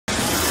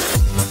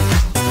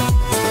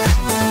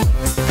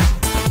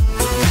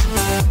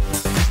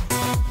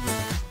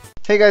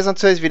Hey guys, on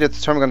today's video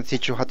tutorial I'm going to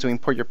teach you how to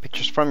import your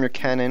pictures from your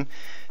Canon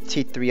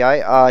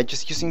T3i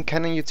just using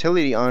Canon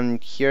utility on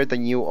here, the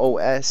new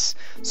OS.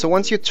 So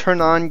once you turn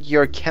on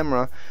your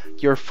camera,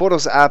 your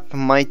Photos app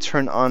might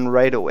turn on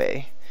right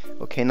away.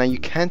 Okay, now you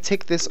can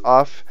take this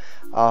off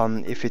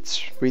if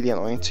it's really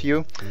annoying to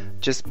you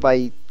just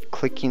by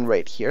clicking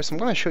right here. So I'm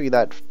going to show you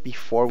that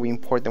before we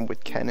import them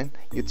with Canon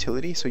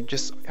utility. So you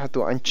just have to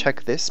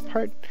uncheck this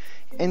part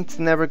and it's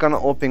never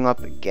gonna open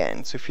up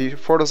again. So if your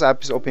Photos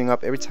app is opening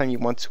up every time you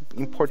want to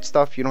import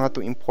stuff, you don't have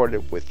to import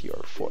it with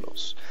your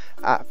Photos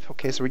app.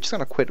 Okay, so we're just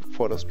gonna quit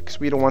Photos because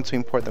we don't want to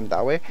import them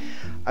that way.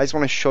 I just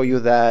want to show you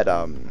that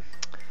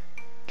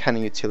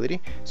Canon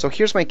utility. So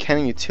here's my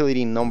Canon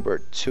utility number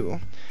 2.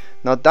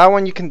 Now that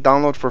one you can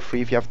download for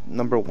free if you have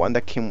number 1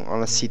 that came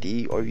on a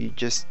CD or you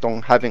just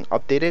haven't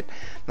updated.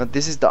 Now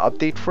this is the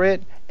update for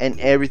it and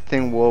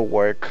everything will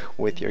work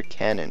with your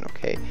Canon.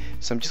 Okay,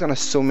 so I'm just gonna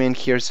zoom in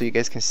here so you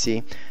guys can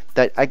see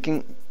that I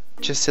can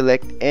just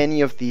select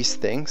any of these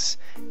things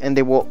and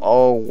they will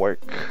all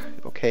work.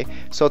 Okay,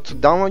 so to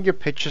download your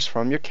pictures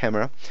from your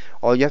camera,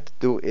 all you have to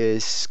do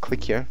is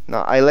click here.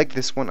 Now I like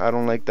this one. I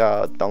don't like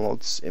the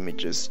downloads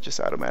images just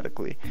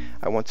automatically.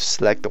 I want to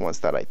select the ones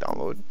that I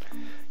download.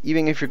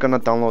 Even if you're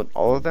gonna download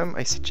all of them,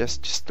 I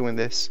suggest just doing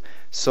this.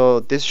 So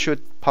this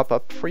should pop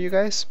up for you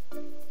guys.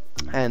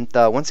 And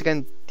once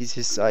again, this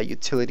is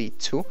utility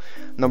 2.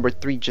 Number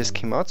 3 just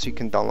came out, so you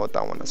can download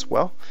that one as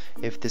well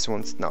if this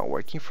one's not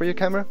working for your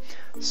camera.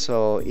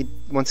 So it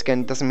once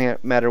again, it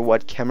doesn't matter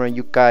what camera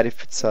you got,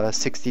 if it's a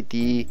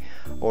 60D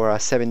or a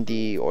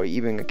 7D or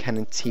even a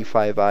Canon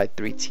T5i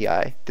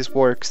 3Ti. This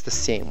works the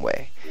same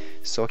way.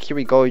 So here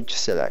we go. You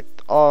just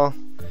select all.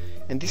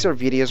 And these are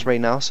videos right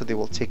now, so they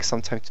will take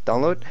some time to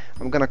download.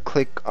 I'm gonna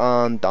click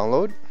on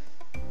download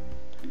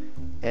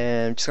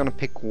and I'm just gonna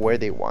pick where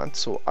they want.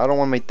 So I don't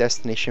want my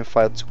destination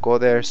file to go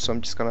there, so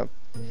I'm just gonna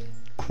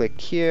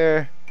click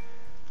here,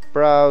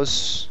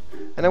 browse,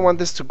 and I want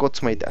this to go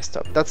to my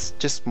desktop. That's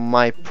just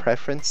my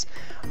preference.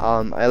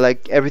 I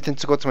like everything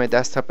to go to my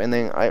desktop and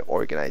then I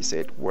organize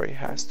it where it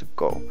has to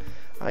go.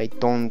 I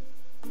don't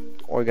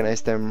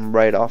organize them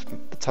right off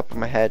the top of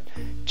my head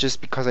just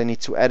because I need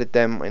to edit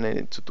them and I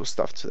need to do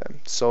stuff to them.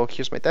 So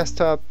here's my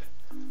desktop,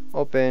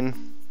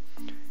 open,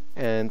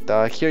 and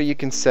here you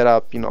can set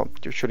up,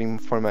 your shooting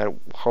format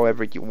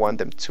however you want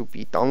them to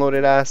be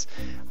downloaded as.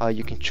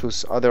 You can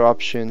choose other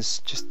options,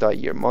 just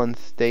year,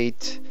 month,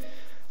 date,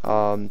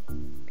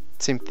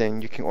 same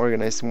thing. You can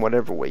organize them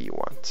whatever way you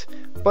want,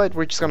 but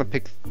we're just gonna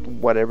pick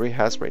whatever it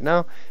has right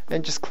now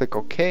and just click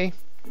OK.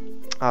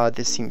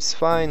 This seems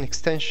fine.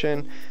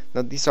 Extension.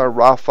 Now these are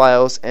raw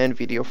files and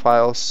video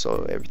files,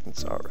 so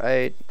everything's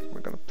alright. We're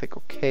gonna click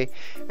OK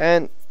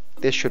and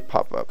this should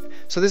pop up.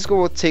 So this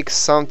will take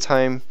some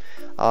time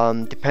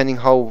depending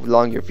how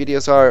long your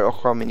videos are or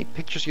how many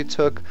pictures you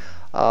took,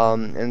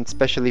 and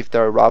especially if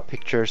there are raw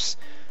pictures,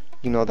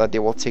 you know that they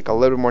will take a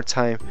little more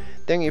time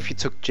than if you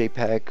took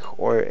JPEG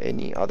or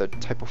any other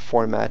type of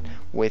format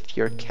with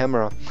your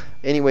camera.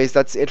 Anyways,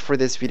 that's it for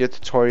this video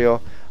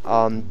tutorial.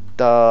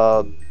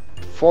 The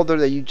folder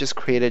that you just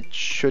created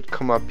should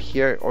come up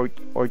here,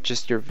 or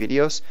just your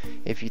videos.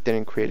 If you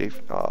didn't create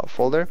a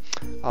folder,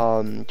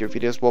 your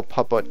videos will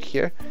pop out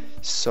here,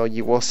 so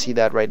you will see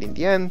that right in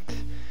the end.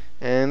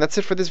 And that's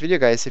it for this video,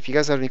 guys. If you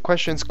guys have any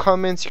questions,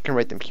 comments, you can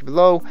write them here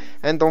below.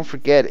 And don't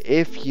forget,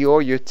 if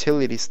your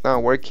utility is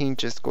not working,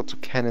 just go to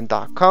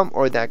canon.com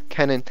or that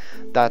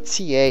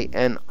canon.ca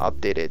and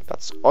update it.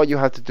 That's all you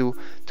have to do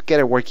to get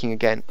it working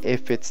again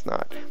if it's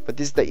not. But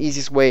this is the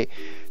easiest way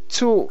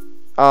to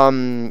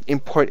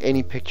import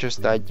any pictures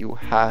that you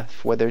have,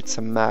 whether it's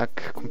a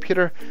Mac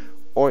computer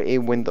or a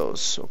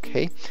Windows.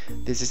 Okay,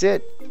 this is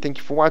it. Thank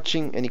you for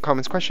watching. Any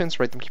comments, questions,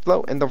 write them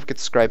below, and don't forget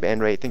to subscribe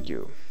and rate. Thank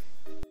you.